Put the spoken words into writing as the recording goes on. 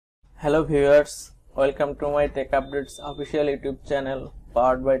Hello viewers, welcome to my Tech Updates official YouTube channel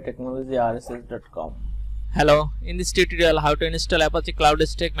powered by technologyrss.com. Hello, in this tutorial how to install Apache Cloud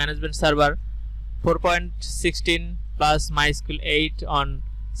Stack Management Server 4.16 plus Mysql 8 on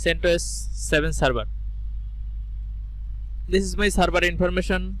Centos 7 server. This is my server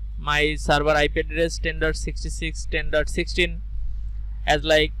information. My server IP address 10.66 10.16 as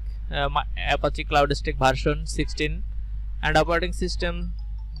like my Apache Cloud Stack version 16 and operating system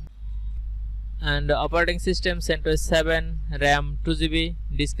Centos 7, RAM 2GB,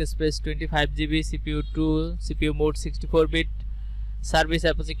 disk space 25GB, CPU 2, CPU mode 64-bit, service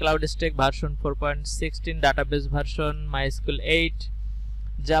Apache Cloud Stack version 4.16, database version MySQL 8,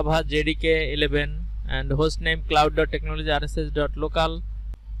 Java JDK 11, and hostname cloud.technologyrss.local.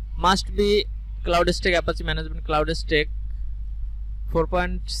 Must be Cloud Stack Apache Management Cloud Stack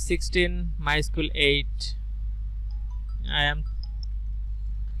 4.16 MySQL 8.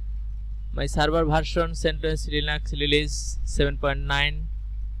 My server version Centos Linux release 7.9,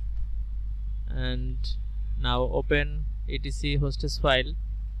 and now open etc hostess file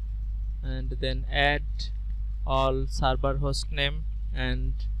and then add all server host name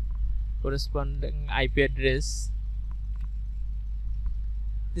and corresponding IP address.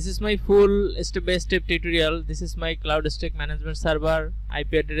 This is my full step-by-step tutorial. This is my Cloud Stack Management Server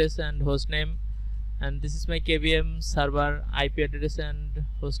IP address and host name, and this is my KVM server IP address and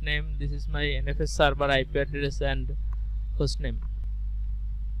hostname. This is my NFS server IP address and hostname.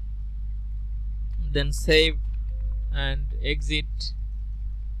 Then save and exit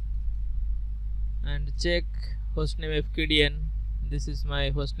and check hostname FQDN. This is my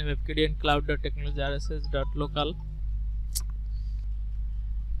hostname FQDN cloud.technologyrss.local,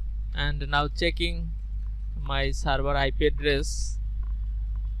 and now checking my server IP address,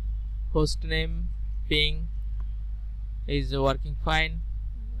 hostname ping is working fine,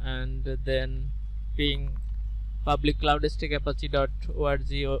 and then ping public cloud stack apache.org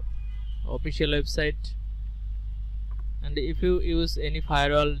official website. And if you use any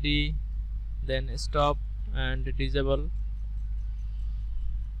firewall D, then stop and disable,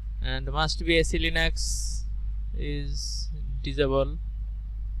 and must be AC Linux is disable.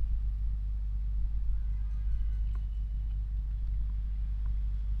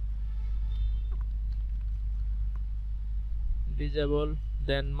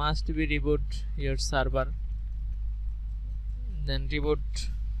 Then must be reboot your server, then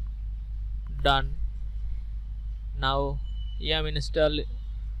reboot done. Now yum install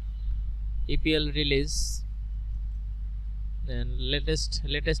EPL release, then latest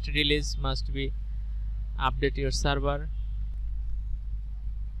release must be update your server.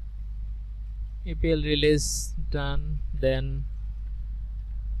 EPL release done, then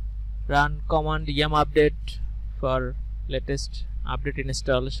run command yum update for latest update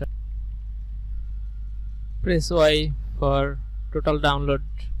installation. Press Y for total download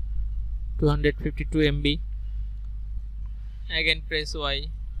 252 MB. Again press Y.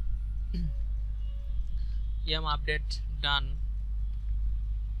 yum update done.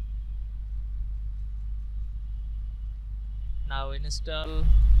 Now install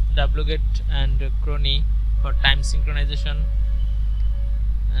wget and cronny for time synchronization,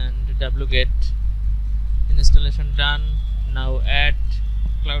 and wget installation done. Now add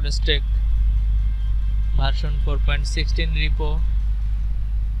Cloud Stack version 4.16 repo,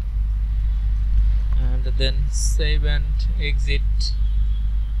 and then save and exit,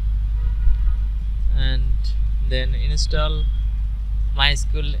 and then install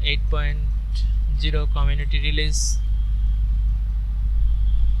MySQL 8.0 community release.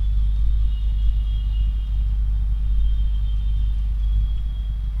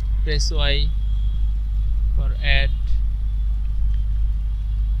 Press Y for add.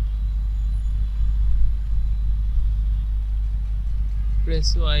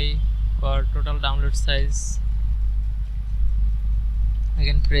 Press Y for total download size.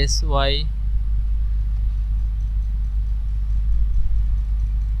 Again press Y.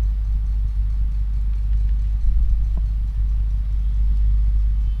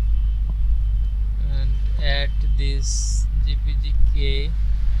 And add this GPGK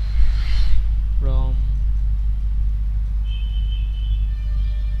from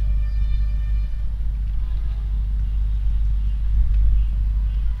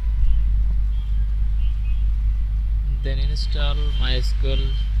then install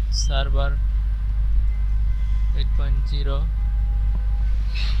MySQL server 8.0.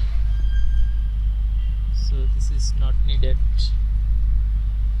 So this is not needed.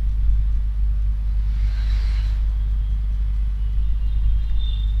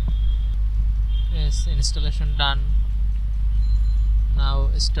 Yes, installation done. Now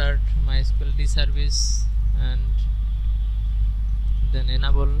start MySQL D service and then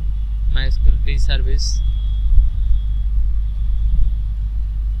enable MySQL D service.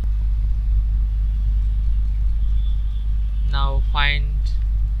 Now find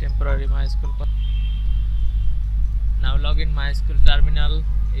temporary MySQL. Now log in MySQL terminal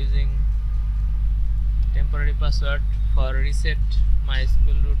using temporary password. For reset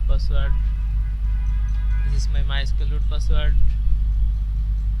MySQL root password, this is my MySQL root password,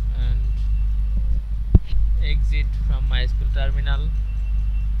 and exit from MySQL terminal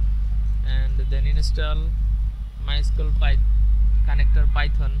and then install MySQL connector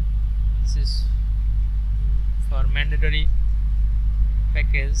Python. This is for mandatory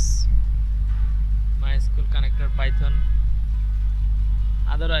package MySQL connector Python.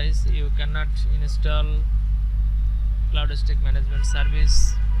 Otherwise you cannot install Cloud Stack Management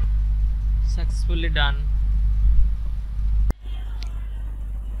Service. Successfully done.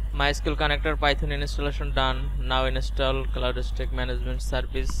 MySQL connector Python installation done. Now install Cloud Stack Management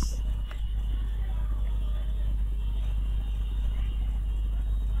Service.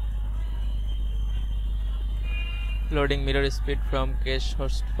 Loading mirror speed from cache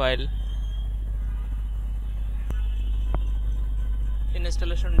host file.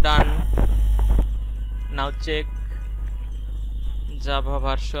 Installation done. Now check Java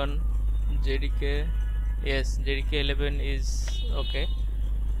version JDK. Yes, JDK 11 is okay.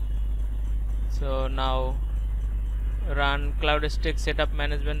 So now run Cloud Stack Setup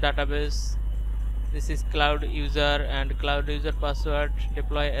Management Database. This is cloud user and cloud user password.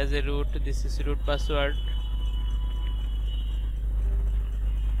 Deploy as a root. This is root password.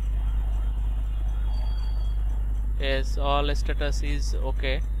 Yes, all status is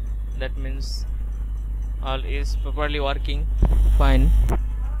okay. That means all is properly working fine.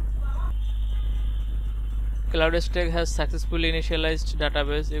 Cloud Stack has successfully initialized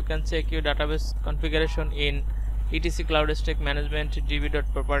database. You can check your database configuration in etc Cloud Stack Management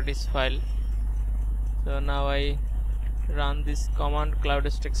db.properties file. So now I run this command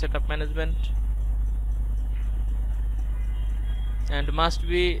Cloud Stack Setup Management, and must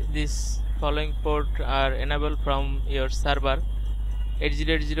be this following port are enabled from your server: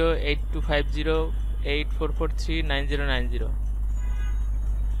 8080 8250 8443 9090.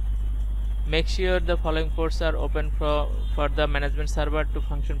 Make sure the following ports are open for the management server to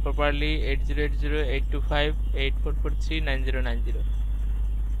function properly: 8080 825 8443 9090.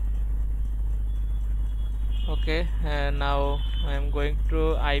 Okay, and now I am going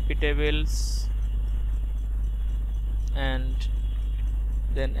to IP tables and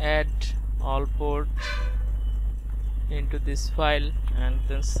then add all port into this file and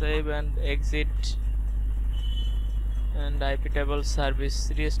then save and exit, and IP table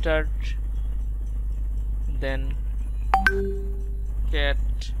service restart, then cat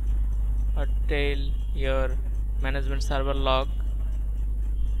or tail your management server log.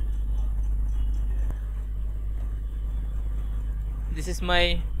 This is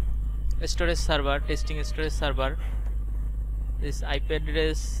my storage server, testing storage server. This IP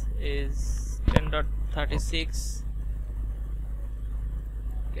address is 10.36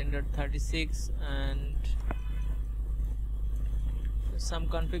 and some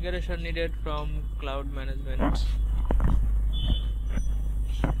configuration needed from cloud management.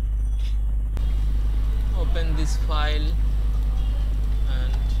 Open this file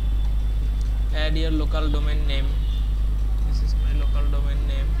and add your local domain name. This is my local domain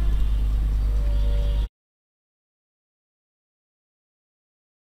name.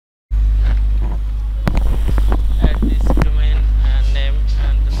 Add this domain name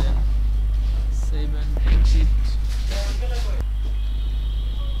and then save and exit.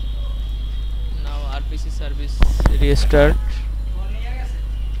 Now RPC service restart.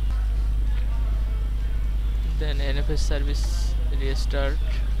 Then NFS service restart.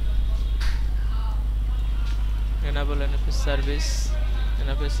 Enable NFS service,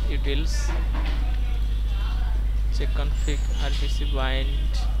 NFS utils. Check config RPC bind.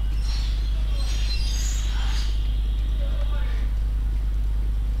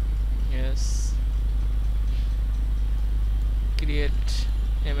 Yes. Create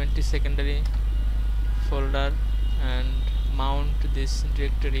MNT secondary folder and mount this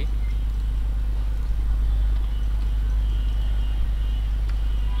directory.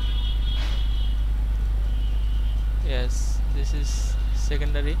 Yes, this is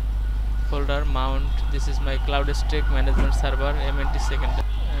secondary folder mount. This is my Cloud Stack Management Server MNT secondary,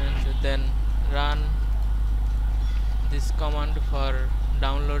 and then run this command for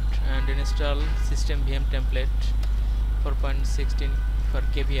download and install system VM template 4.16 for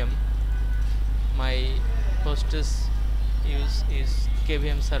KVM. My host is use is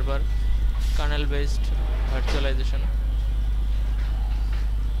KVM server, kernel based virtualization.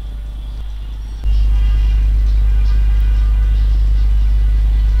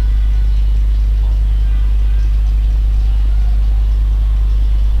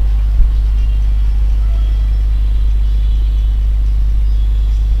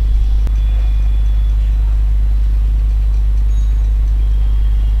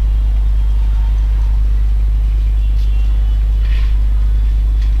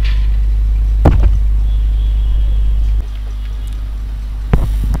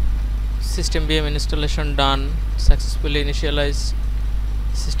 System VM installation done. Successfully initialized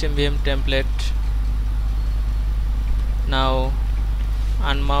system VM template. Now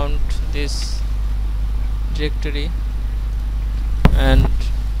unmount this directory and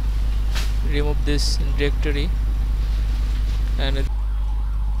remove this directory, and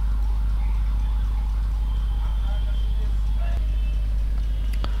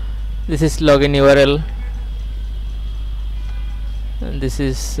this is login URL. And this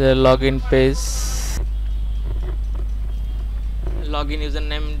is login page. Login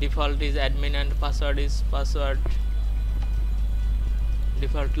username default is admin and password is password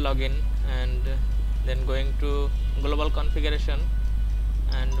default login, and then going to global configuration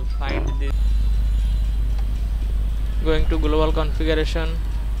and find this. Going to global configuration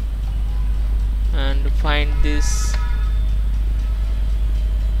and find this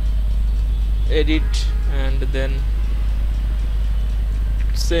edit, and then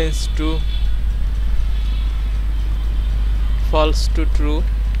change to false to true,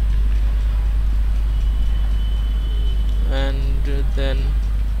 and then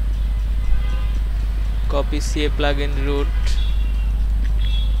copy CA plugin root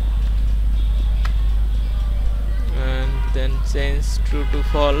and then change true to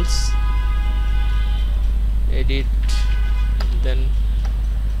false, edit, then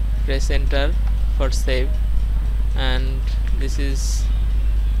press enter for save. And this is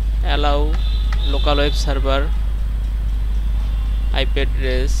allow local web server IP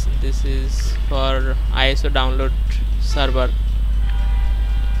address. This is for ISO download server.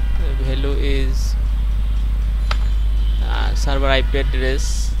 The value is server IP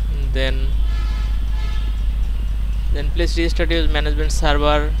address. Then please restart your management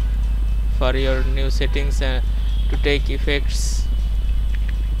server for your new settings to take effects.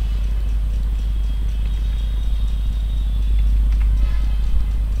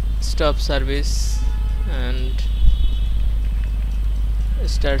 Stop service and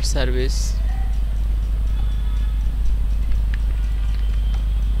start service.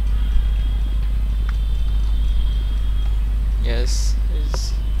 Yes,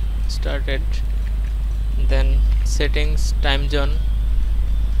 is started. Then settings, time zone,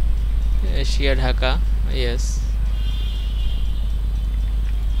 Asia Dhaka. Yes,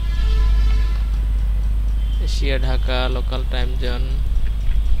 Asia Dhaka, local time zone.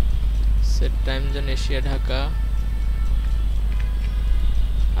 Set time zone Asia Dhaka.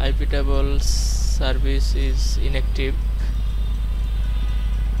 IP table service is inactive,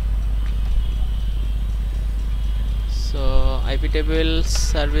 so IP table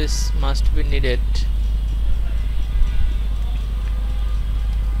service must be needed.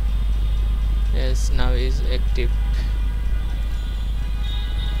 Yes, now is active.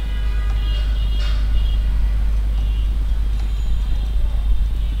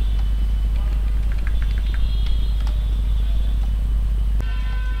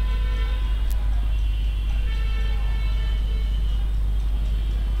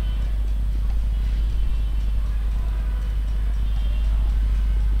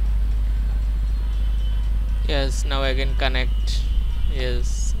 Yes, now again connect.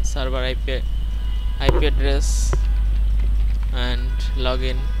 Yes, server IP address and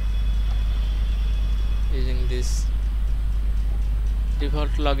login using this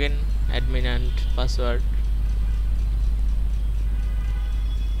default login, admin and password.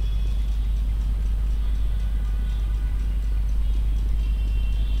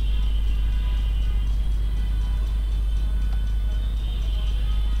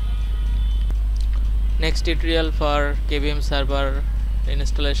 Next tutorial for KVM server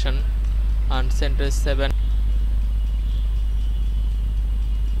installation on Centos 7.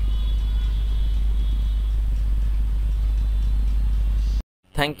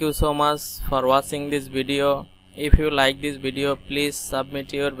 Thank you so much for watching this video. If you like this video, please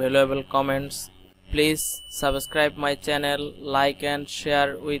submit your valuable comments. Please subscribe my channel, like and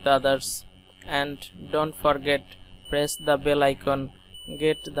share with others, and don't forget press the bell icon,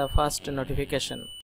 get the first notification.